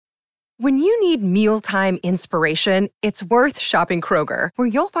When you need mealtime inspiration, it's worth shopping Kroger, where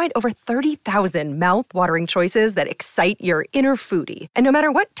you'll find over 30,000 mouth-watering choices that excite your inner foodie. And no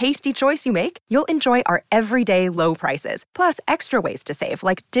matter what tasty choice you make, you'll enjoy our everyday low prices, plus extra ways to save,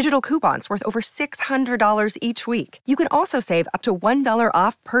 like digital coupons worth over $600 each week. You can also save up to $1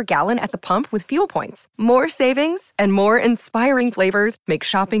 off per gallon at the pump with fuel points. More savings and more inspiring flavors make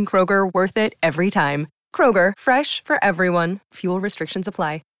shopping Kroger worth it every time. Kroger, fresh for everyone. Fuel restrictions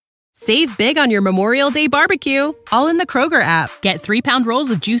apply. Save big on your Memorial Day barbecue, all in the Kroger app. Get 3-pound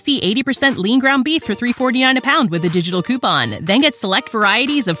rolls of juicy 80% lean ground beef for $3.49 a pound with a digital coupon. Then get select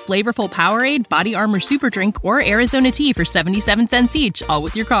varieties of flavorful Powerade, Body Armor Super Drink, or Arizona tea for 77 cents each, all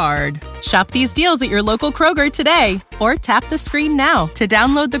with your card. Shop these deals at your local Kroger today, or tap the screen now to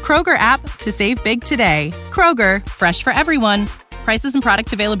download the Kroger app to save big today. Kroger, fresh for everyone. Prices and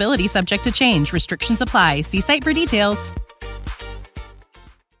product availability subject to change. Restrictions apply. See site for details.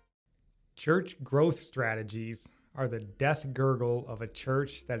 Church growth strategies are the death gurgle of a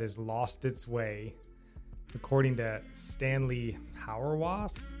church that has lost its way, according to Stanley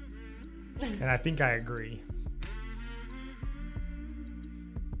Hauerwas. And I think I agree.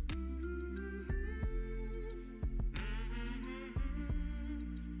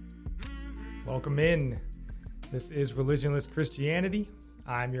 Welcome in. This is Religionless Christianity.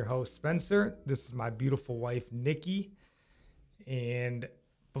 I'm your host, Spencer. This is my beautiful wife, Nikki. And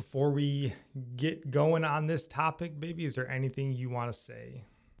before we get going on this topic, baby, is there anything you want to say?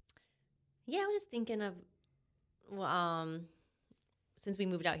 Yeah, I was just thinking of, since we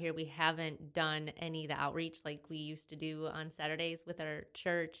moved out here, we haven't done any of the outreach like we used to do on Saturdays with our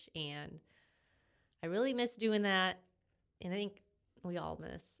church, and I really miss doing that, and I think we all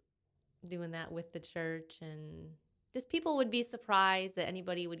miss doing that with the church, and just people would be surprised that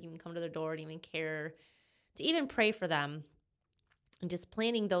anybody would even come to their door and even care to even pray for them. And just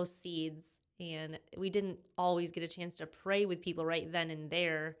planting those seeds, and we didn't always get a chance to pray with people right then and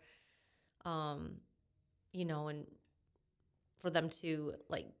there, and for them to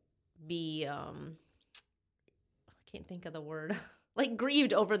be, I can't think of the word,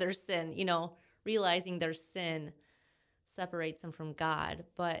 grieved over their sin, realizing their sin separates them from God.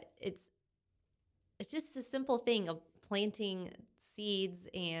 But it's just a simple thing of planting seeds,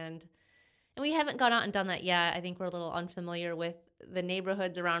 and we haven't gone out and done that yet. I think we're a little unfamiliar with the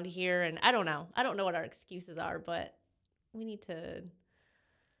neighborhoods around here, and I don't know what our excuses are, but we need to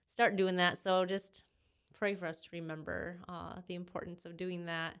start doing that. So just pray for us to remember the importance of doing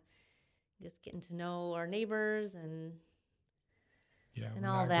that, just getting to know our neighbors and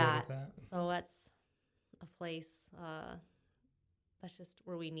all that. So that's a place that's just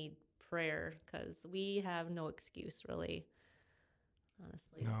where we need prayer, because we have no excuse, really,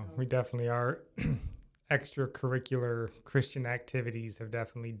 honestly. No, we definitely are. Extracurricular Christian activities have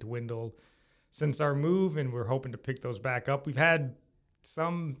definitely dwindled since our move, and we're hoping to pick those back up. We've had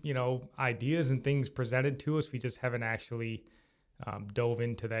some, ideas and things presented to us. We just haven't actually dove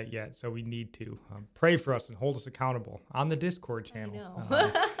into that yet. So we need to pray for us and hold us accountable on the Discord channel.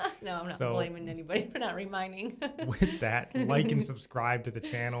 No, I'm not blaming anybody for not reminding. With that, like and subscribe to the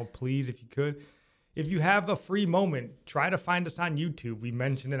channel, please, if you could. If you have a free moment, try to find us on YouTube. We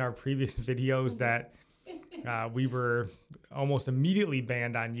mentioned in our previous videos that we were almost immediately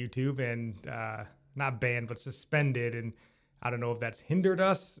banned on YouTube, and not banned, but suspended. And I don't know if that's hindered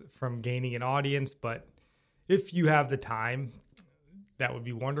us from gaining an audience, but if you have the time, that would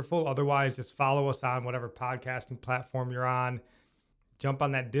be wonderful. Otherwise, just follow us on whatever podcasting platform you're on. Jump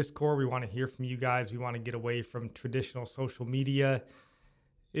on that Discord. We want to hear from you guys. We want to get away from traditional social media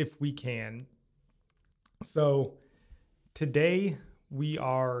if we can. So today we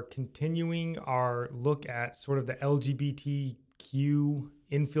are continuing our look at sort of the LGBTQ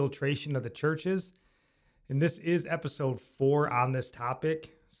infiltration of the churches. And this is episode 4 on this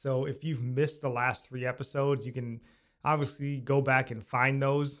topic. So if you've missed the last 3 episodes, you can obviously go back and find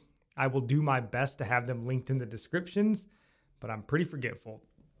those. I will do my best to have them linked in the descriptions, but I'm pretty forgetful.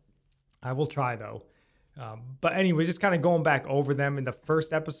 I will try though. But anyway, just kind of going back over them. In the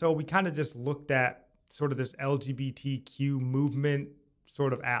first episode, we kind of just looked at sort of this LGBTQ movement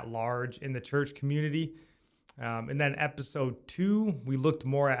sort of at large in the church community. And then episode 2, we looked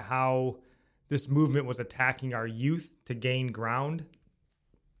more at how this movement was attacking our youth to gain ground.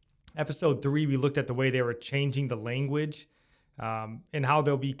 Episode 3, we looked at the way they were changing the language and how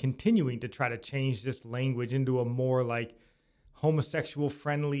they'll be continuing to try to change this language into a more like homosexual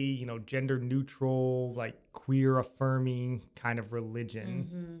friendly, gender neutral, like queer affirming kind of religion.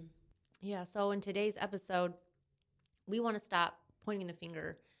 Mm-hmm. Yeah. So in today's episode, we want to stop pointing the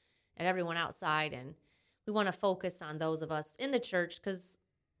finger at everyone outside, and we want to focus on those of us in the church, because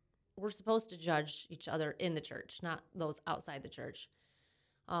we're supposed to judge each other in the church, not those outside the church.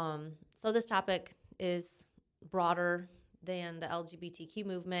 So this topic is broader than the LGBTQ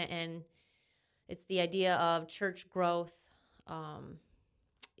movement, and it's the idea of church growth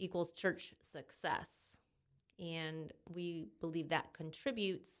equals church success. And we believe that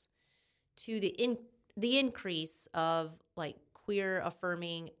contributes to the increase of like queer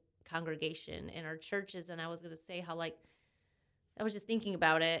affirming congregation in our churches. And I was going to say how like, I was just thinking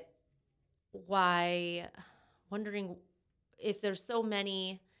about it, wondering if there's so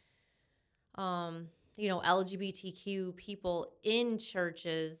many, LGBTQ people in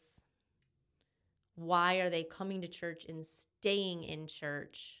churches, why are they coming to church and staying in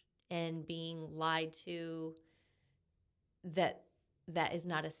church and being lied to that is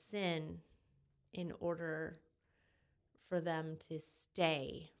not a sin in order for them to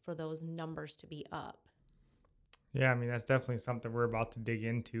stay, for those numbers to be up? Yeah, I mean, that's definitely something we're about to dig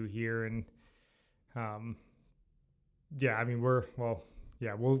into here. And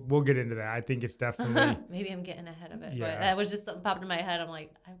we'll get into that. I think it's definitely... Maybe I'm getting ahead of it, but that was just something popped in my head. I'm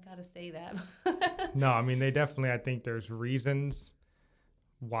like, I've got to say that. No, I mean, I think there's reasons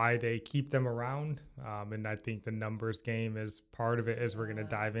why they keep them around. And I think the numbers game is part of it, as we're going to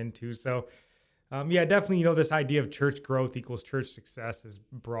dive into. So, definitely, this idea of church growth equals church success is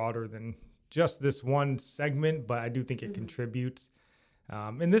broader than just this one segment, but I do think it contributes.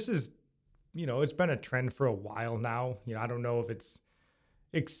 And this is, it's been a trend for a while now. I don't know if it's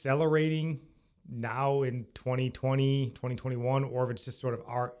accelerating now in 2020, 2021, or if it's just sort of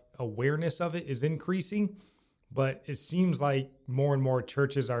our awareness of it is increasing. But it seems like more and more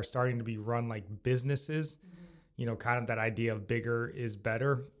churches are starting to be run like businesses, kind of that idea of bigger is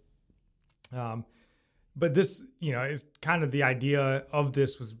better. But this, is kind of the idea of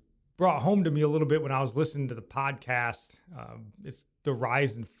this was brought home to me a little bit when I was listening to the podcast. It's The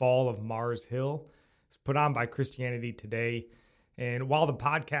Rise and Fall of Mars Hill. It's put on by Christianity Today. And while the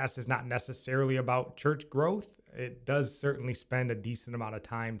podcast is not necessarily about church growth, it does certainly spend a decent amount of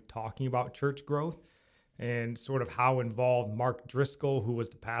time talking about church growth and sort of how involved Mark Driscoll, who was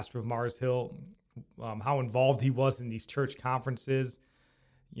the pastor of Mars Hill, how involved he was in these church conferences,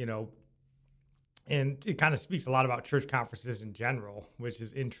 and it kind of speaks a lot about church conferences in general, which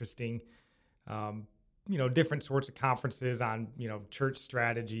is interesting. Different sorts of conferences on, church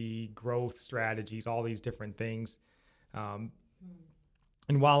strategy, growth strategies, all these different things.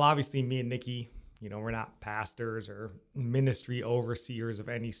 And while obviously me and Nikki, we're not pastors or ministry overseers of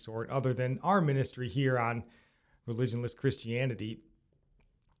any sort other than our ministry here on Religionless Christianity,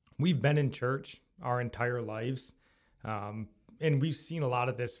 we've been in church our entire lives. And we've seen a lot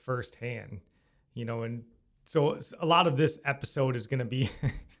of this firsthand, and so a lot of this episode is going to be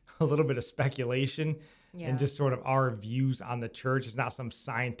a little bit of speculation and just sort of our views on the church. It's not some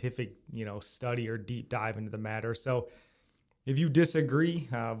scientific, study or deep dive into the matter. So if you disagree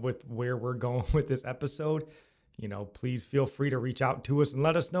with where we're going with this episode, please feel free to reach out to us and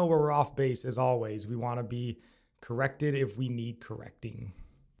let us know where we're off base. As always, we want to be corrected if we need correcting.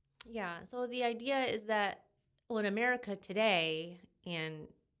 Yeah. So the idea is that, in America today, and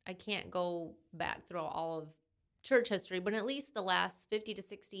I can't go back through all of church history, but at least the last 50 to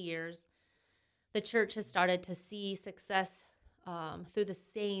 60 years, the church has started to see success through the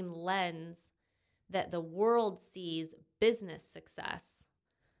same lens that the world sees business success.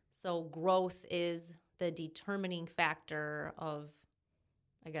 So growth is the determining factor of,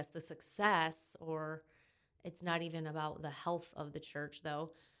 I guess, the success, or it's not even about the health of the church,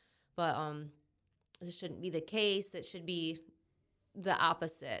 though. But this shouldn't be the case. It should be the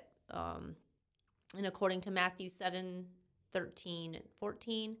opposite. And according to Matthew 7:13 and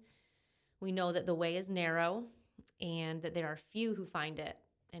 14, we know that the way is narrow and that there are few who find it,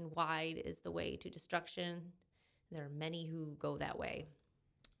 and wide is the way to destruction. There are many who go that way.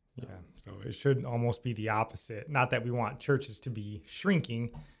 Yeah, so it should almost be the opposite. Not that we want churches to be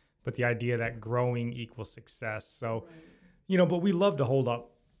shrinking, but the idea that growing equals success. So, but we love to hold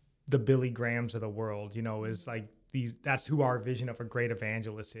up the Billy Grahams of the world, is like that's who our vision of a great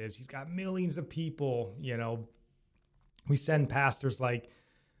evangelist is. He's got millions of people, We send pastors like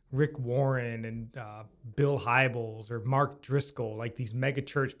Rick Warren and Bill Hybels or Mark Driscoll, like these mega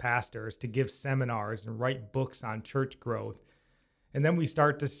church pastors, to give seminars and write books on church growth. And then we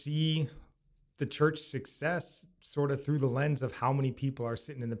start to see the church success sort of through the lens of how many people are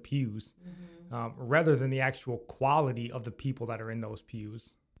sitting in the pews, rather than the actual quality of the people that are in those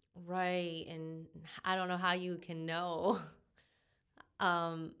pews. Right. And I don't know how you can know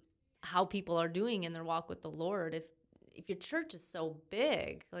how people are doing in their walk with the Lord if your church is so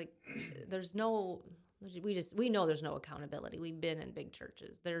big. Like, there's no We know there's no accountability. We've been in big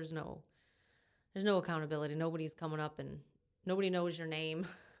churches. There's no accountability. Nobody's coming up and nobody knows your name.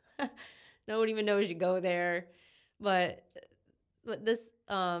 Nobody even knows you go there. But this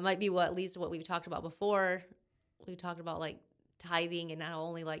might be at least what we've talked about before. We talked about like tithing, and not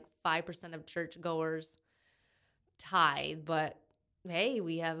only like 5% of churchgoers tithe, but hey,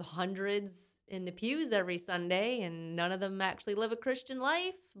 we have hundreds in the pews every Sunday, and none of them actually live a Christian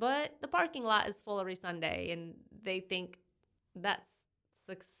life, but the parking lot is full every Sunday, and they think that's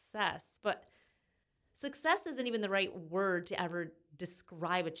success. But success isn't even the right word to ever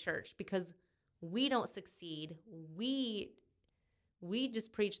describe a church, because we don't succeed. We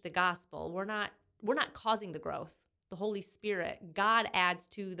just preach the gospel. We're not causing the growth. The Holy Spirit, God adds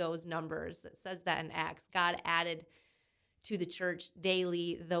to those numbers. It says that in Acts. God added to the church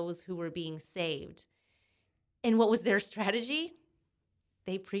daily those who were being saved. And what was their strategy?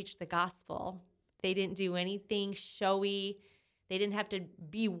 They preached the gospel. They didn't do anything showy. They didn't have to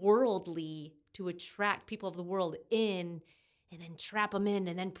be worldly to attract people of the world in and then trap them in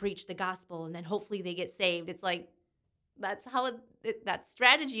and then preach the gospel and then hopefully they get saved. It's like, that's how that's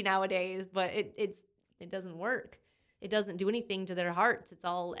strategy nowadays, but it doesn't work. It doesn't do anything to their hearts. It's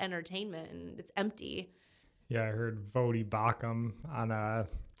all entertainment and it's empty. Yeah, I heard Vodi Bakum on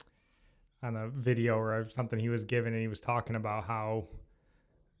a video or something he was given, and he was talking about how,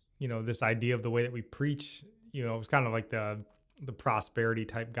 this idea of the way that we preach, it was kind of like the prosperity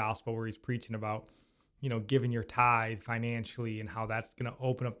type gospel where he's preaching about, giving your tithe financially and how that's going to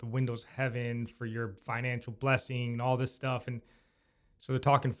open up the windows of heaven for your financial blessing and all this stuff. And so they're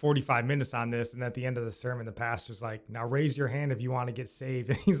talking 45 minutes on this. And at the end of the sermon, the pastor's like, now raise your hand if you want to get saved.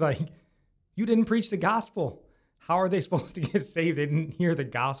 And he's like, you didn't preach the gospel. How are they supposed to get saved? They didn't hear the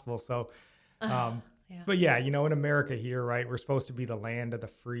gospel. So, Yeah. But yeah, in America here, right, we're supposed to be the land of the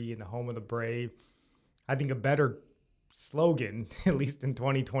free and the home of the brave. I think a better slogan, at least in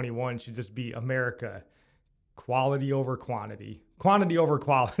 2021, should just be America, quality over quantity, quantity over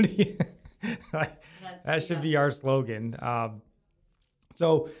quality. That should be our slogan.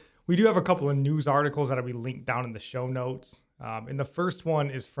 So we do have a couple of news articles that'll be linked down in the show notes. And the first one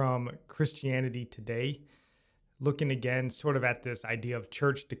is from Christianity Today, looking again sort of at this idea of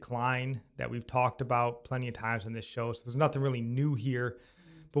church decline that we've talked about plenty of times on this show. So there's nothing really new here.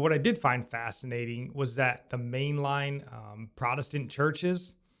 But what I did find fascinating was that the mainline Protestant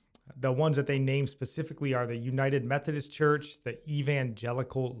churches, the ones that they named specifically are the United Methodist Church, the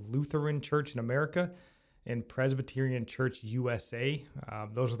Evangelical Lutheran Church in America, and Presbyterian Church USA.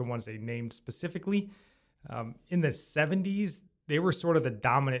 Those are the ones they named specifically. In the 70s, they were sort of the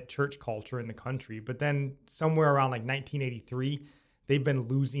dominant church culture in the country. But then somewhere around like 1983, they've been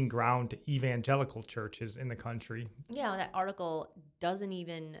losing ground to evangelical churches in the country. Yeah, that article doesn't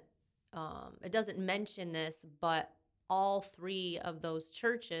even, it doesn't mention this, but all three of those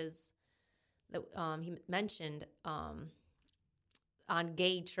churches that he mentioned on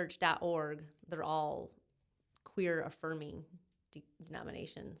gaychurch.org, they're all queer affirming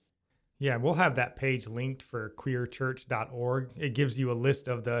denominations. Yeah, we'll have that page linked for queerchurch.org. It gives you a list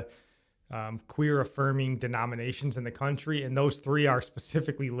of the queer affirming denominations in the country, and those three are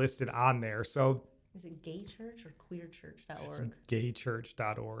specifically listed on there. So is it gay church or queerchurch.org? It's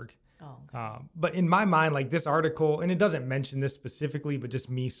gaychurch.org. Oh, okay. But in my mind, like this article, and it doesn't mention this specifically, but just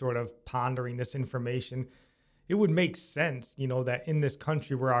me sort of pondering this information, it would make sense, that in this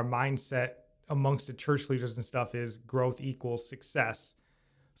country where our mindset amongst the church leaders and stuff is growth equals success.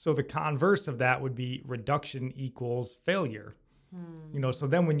 So the converse of that would be reduction equals failure. So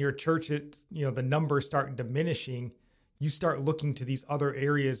then when your church, the numbers start diminishing, you start looking to these other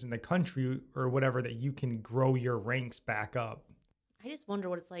areas in the country or whatever that you can grow your ranks back up. I just wonder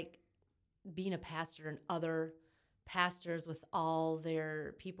what it's like being a pastor and other pastors with all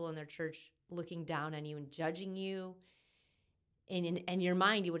their people in their church looking down on you and judging you. And in your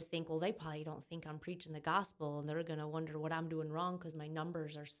mind, you would think, well, they probably don't think I'm preaching the gospel, and they're going to wonder what I'm doing wrong because my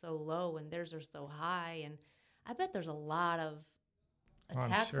numbers are so low and theirs are so high. And I bet there's a lot of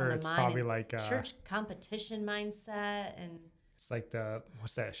attacks on the it's mind. Probably like church competition mindset. And it's like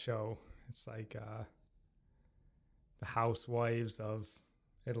what's that show? It's like the Housewives of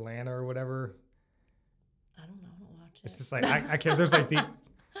Atlanta or whatever. I don't know. I don't watch it. It's just like, I can't, there's like the,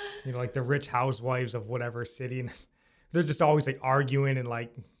 like the rich housewives of whatever city. And they're just always like arguing and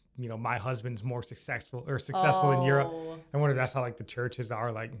like, my husband's more successful in Europe. I wonder if that's how like the churches are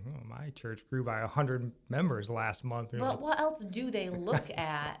like, my church grew by 100 members last month. But what else do they look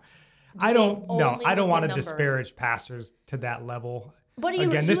at? I don't know. I don't want to disparage pastors to that level. But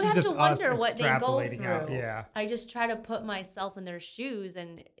Again, this is have just to us wonder what they go extrapolating through. out. Yeah. I just try to put myself in their shoes,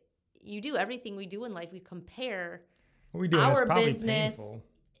 and you do everything we do in life. We compare What we doing our is probably business, painful.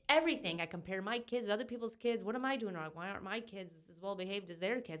 everything. I compare my kids to other people's kids. What am I doing wrong? Why aren't my kids as well behaved as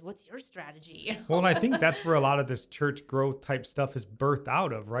their kids? What's your strategy? Well, and I think that's where a lot of this church growth type stuff is birthed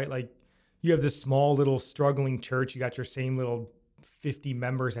out of, right? Like you have this small little struggling church. You got your same little 50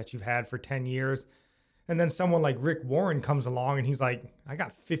 members that you've had for 10 years. And then someone like Rick Warren comes along and he's like, I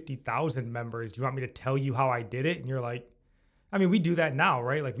got 50,000 members. Do you want me to tell you how I did it? And you're like, I mean, we do that now,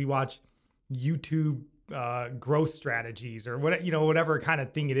 right? Like we watch YouTube growth strategies or what, whatever kind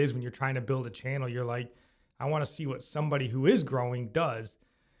of thing it is when you're trying to build a channel. You're like, I want to see what somebody who is growing does.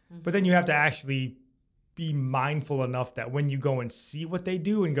 Mm-hmm. But then you have to actually be mindful enough that when you go and see what they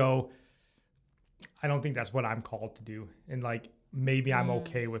do and go, I don't think that's what I'm called to do. And like, maybe I'm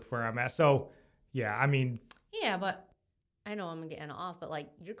okay with where I'm at. So yeah, I mean. Yeah, but I know I'm getting off, but like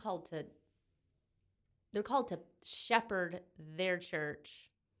they're called to shepherd their church.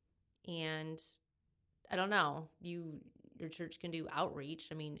 And I don't know, your church can do outreach.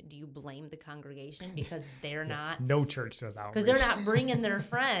 I mean, do you blame the congregation because they're not? No church does outreach. Because they're not bringing their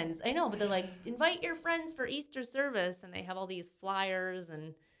friends. I know, but they're like, invite your friends for Easter service. And they have all these flyers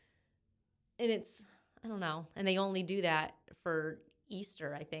and it's, I don't know. And they only do that for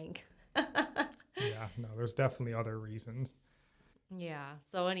Easter, I think. Yeah, no, there's definitely other reasons. Yeah.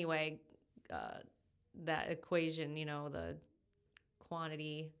 So anyway, that equation, the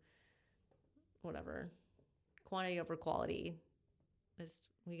quantity over quality,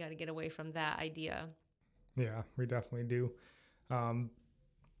 we got to get away from that idea. Yeah, we definitely do. And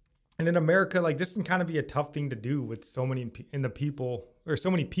in America, like this can kind of be a tough thing to do with so many people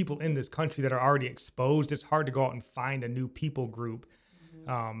in this country that are already exposed. It's hard to go out and find a new people group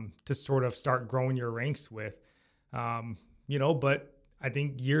to sort of start growing your ranks with, but I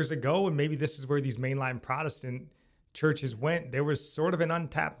think years ago, and maybe this is where these mainline Protestant churches went, there was sort of an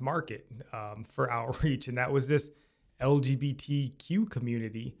untapped market for outreach, and that was this LGBTQ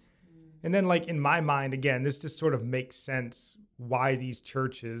community. And then like in my mind, again, this just sort of makes sense why these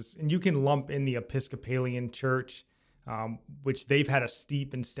churches, and you can lump in the Episcopalian Church, which they've had a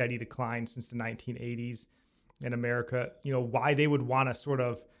steep and steady decline since the 1980s in America, why they would want to sort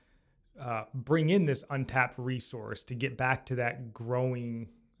of bring in this untapped resource to get back to that growing,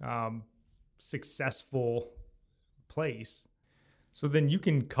 successful place. So then you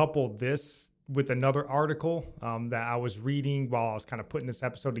can couple this with another article that I was reading while I was kind of putting this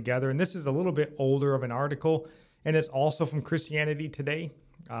episode together. And this is a little bit older of an article, and it's also from Christianity Today.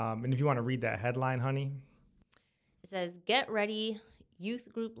 And if you want to read that headline, honey. It says, get ready,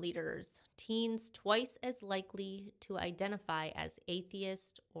 youth group leaders. Teens twice as likely to identify as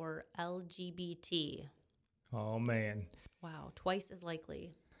atheist or LGBT. Oh, man. Wow, twice as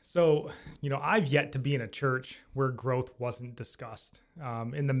likely. So, I've yet to be in a church where growth wasn't discussed.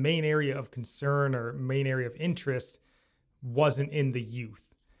 And the main area of concern or main area of interest wasn't in the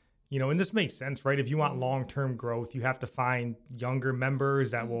youth. And this makes sense, right? If you want long-term growth, you have to find younger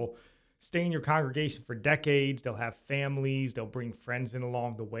members that will stay in your congregation for decades. They'll have families. They'll bring friends in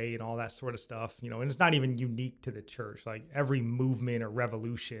along the way and all that sort of stuff. And it's not even unique to the church. Like every movement or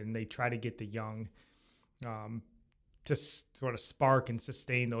revolution, they try to get the young to sort of spark and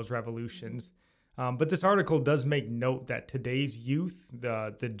sustain those revolutions. But this article does make note that today's youth,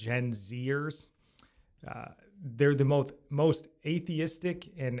 the Gen Zers, they're the most atheistic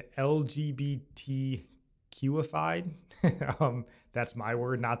and LGBTQified, that's my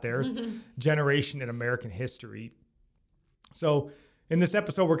word, not theirs, generation in American history. So in this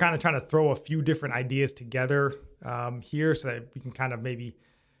episode, we're kind of trying to throw a few different ideas together here so that we can kind of maybe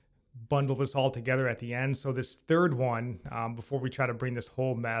bundle this all together at the end. So this third one, before we try to bring this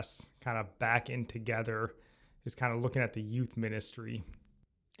whole mess kind of back in together, is kind of looking at the youth ministry.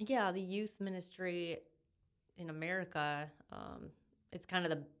 Yeah, the youth ministry in America, it's kind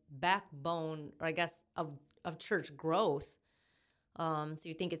of the backbone, I guess, of church growth. So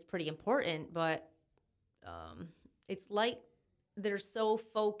you think it's pretty important, but it's like they're so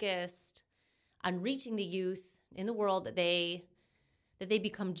focused on reaching the youth in the world that they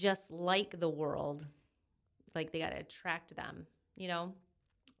become just like the world. Like they got to attract them,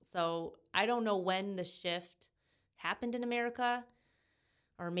 So I don't know when the shift happened in America,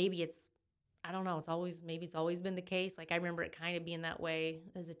 or maybe I don't know. It's always been the case. Like I remember it kind of being that way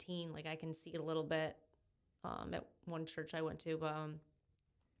as a teen. Like I can see it a little bit at one church I went to,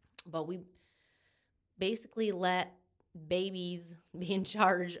 but we basically let babies be in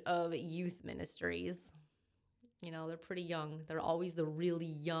charge of youth ministries. They're pretty young. They're always the really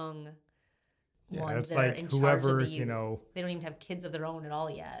young ones that are in charge of the youth. They don't even have kids of their own at all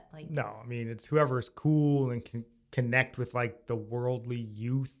yet. No, I mean, it's whoever's cool and can connect with like the worldly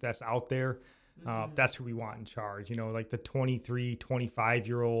youth that's out there. That's who we want in charge, like the 23,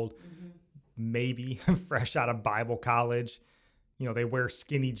 25-year-old, maybe fresh out of Bible college. They wear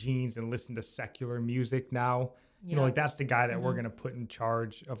skinny jeans and listen to secular music now. Like that's the guy that we're going to put in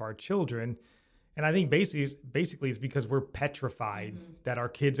charge of our children. And I think basically it's because we're petrified that our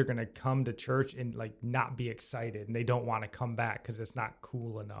kids are going to come to church and like not be excited, and they don't want to come back because it's not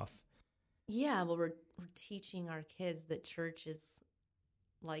cool enough. Yeah, well, we're teaching our kids that church is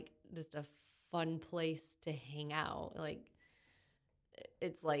like just a fun place to hang out. Like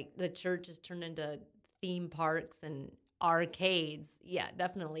it's like the church is turned into theme parks and arcades. Yeah,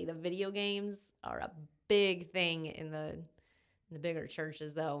 definitely. The video games are a big thing in the bigger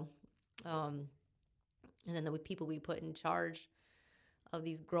churches, though. And then the people we put in charge of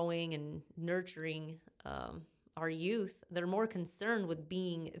these growing and nurturing our youth, they're more concerned with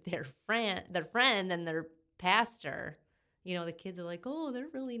being their friend than their pastor. The kids are like, oh, they're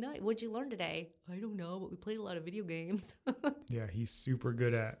really nice. What'd you learn today? I don't know, but we played a lot of video games. Yeah, he's super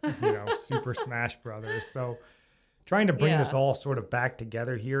good at, Super Smash Brothers. So trying to bring this all sort of back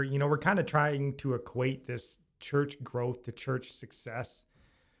together here, we're kind of trying to equate this church growth to church success,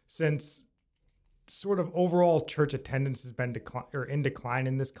 since sort of overall church attendance has been in decline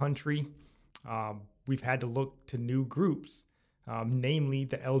in this country. We've had to look to new groups, namely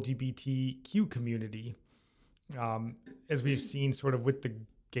the LGBTQ community. As we've seen sort of with the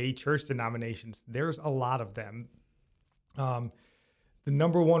gay church denominations, there's a lot of them. The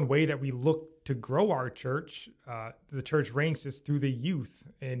number one way that we look to grow our church, the church ranks, is through the youth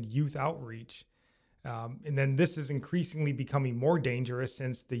and youth outreach. And then this is increasingly becoming more dangerous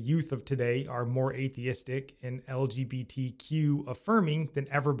since the youth of today are more atheistic and LGBTQ affirming than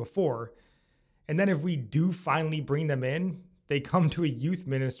ever before. And then if we do finally bring them in, they come to a youth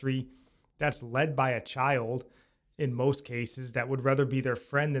ministry that's led by a child, in most cases, that would rather be their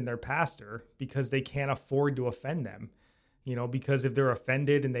friend than their pastor because they can't afford to offend them. Because if they're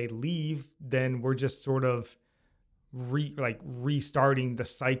offended and they leave, then we're just sort of restarting the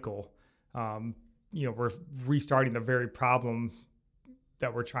cycle. We're restarting the very problem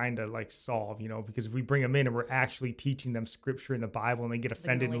that we're trying to like solve, because if we bring them in and we're actually teaching them scripture in the Bible and they get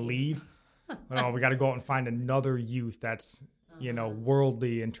offended and leave, we got to go out and find another youth that's,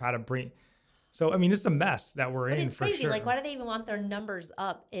 worldly and try to bring. So, I mean, it's a mess that we're in. It's for crazy. Sure. Like, why do they even want their numbers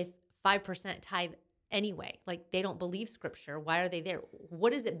up if 5% tithe anyway? Like, they don't believe scripture. Why are they there?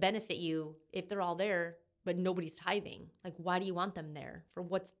 What does it benefit you if they're all there, but nobody's tithing? Like, why do you want them there? For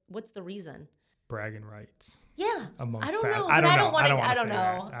what's the reason? Bragging rights. Yeah. I don't know. I don't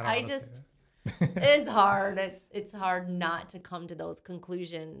know. It's hard. It's hard not to come to those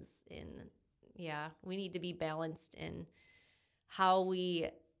conclusions. And we need to be balanced in how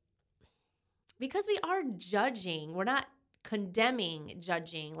because we are judging. We're not condemning,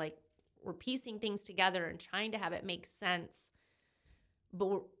 judging. Like, we're piecing things together and trying to have it make sense.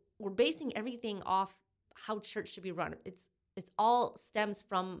 But we're basing everything off how church should be run. It's all stems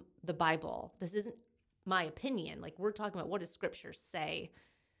from the Bible. This isn't my opinion. Like, we're talking about what does scripture say?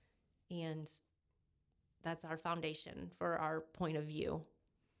 And that's our foundation for our point of view.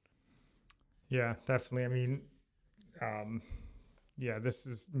 Yeah, definitely. I mean, this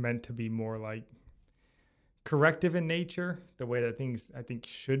is meant to be more like corrective in nature, the way that things I think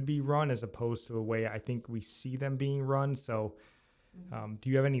should be run, as opposed to the way I think we see them being run. So do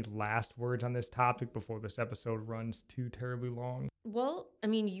you have any last words on this topic before this episode runs too terribly long? Well, I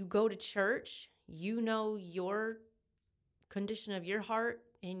mean, you go to church, you know your condition of your heart,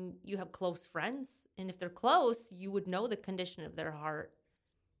 and you have close friends. And if they're close, you would know the condition of their heart.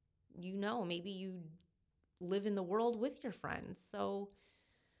 Maybe you live in the world with your friends. So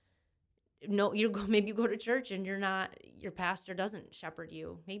maybe you go to church and your pastor doesn't shepherd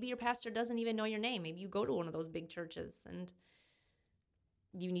you. Maybe your pastor doesn't even know your name. Maybe you go to one of those big churches, and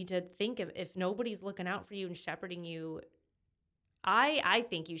you need to think if nobody's looking out for you and shepherding you, I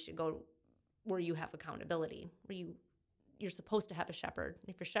think you should go where you have accountability, where you're supposed to have a shepherd.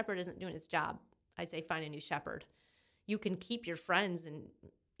 If your shepherd isn't doing his job, I'd say find a new shepherd. You can keep your friends and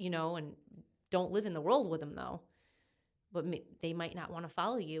don't live in the world with them, though. But they might not want to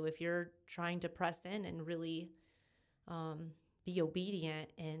follow you if you're trying to press in and really be obedient,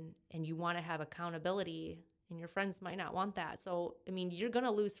 and you want to have accountability, and your friends might not want that. So, I mean, you're going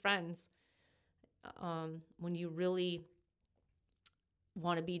to lose friends when you really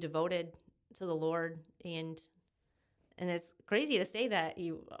want to be devoted to the Lord. And it's crazy to say that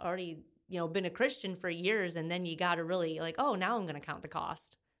you already, been a Christian for years, and then you got to really now I'm going to count the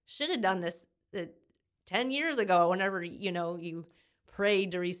cost. Should have done this 10 years ago whenever, you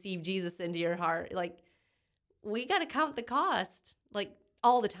prayed to receive Jesus into your heart. Like, we got to count the cost like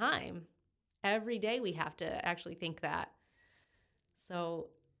all the time. Every day we have to actually think that. So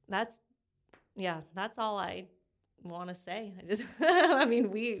that's all I want to say.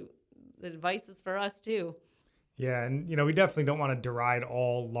 The advice is for us too. Yeah. And, we definitely don't want to deride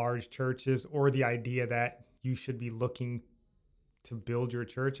all large churches or the idea that you should be looking to build your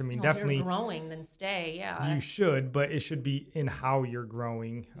church. Definitely. If you're growing, then stay. Yeah. You should, but it should be in how you're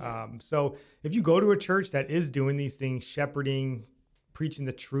growing. Yeah. So if you go to a church that is doing these things, shepherding, preaching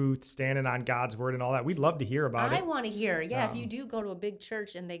the truth, standing on God's word and all that, we'd love to hear about it. I want to hear. Yeah. If you do go to a big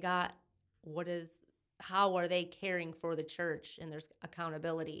church and they got how are they caring for the church and there's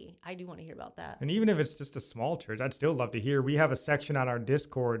accountability? I do want to hear about that. And even if it's just a small church, I'd still love to hear. We have a section on our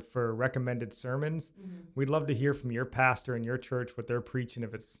Discord for recommended sermons. Mm-hmm. We'd love to hear from your pastor and your church, what they're preaching,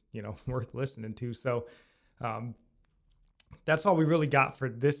 if it's, worth listening to. So that's all we really got for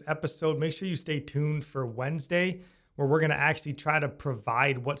this episode. Make sure you stay tuned for Wednesday, where we're going to actually try to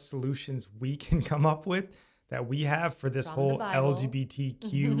provide what solutions we can come up with that we have for this whole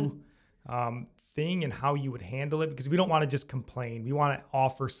LGBTQ thing and how you would handle it, because we don't want to just complain. We want to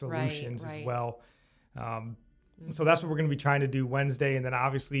offer solutions as well. So that's what we're going to be trying to do Wednesday. And then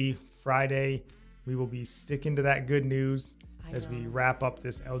obviously Friday, we will be sticking to that good news as we wrap up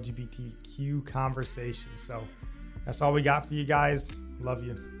this LGBTQ conversation. So that's all we got for you guys. Love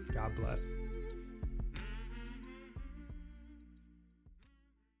you. God bless.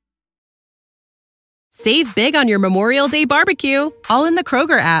 Save big on your Memorial Day barbecue, all in the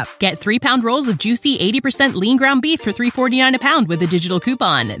Kroger app. Get 3-pound rolls of juicy 80% lean ground beef for $3.49 a pound with a digital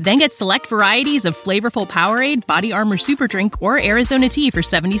coupon. Then get select varieties of flavorful Powerade, Body Armor Super Drink, or Arizona tea for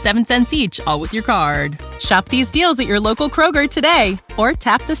 77 cents each, all with your card. Shop these deals at your local Kroger today, or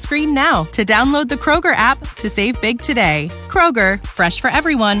tap the screen now to download the Kroger app to save big today. Kroger, fresh for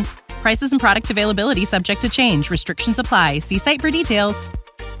everyone. Prices and product availability subject to change. Restrictions apply. See site for details.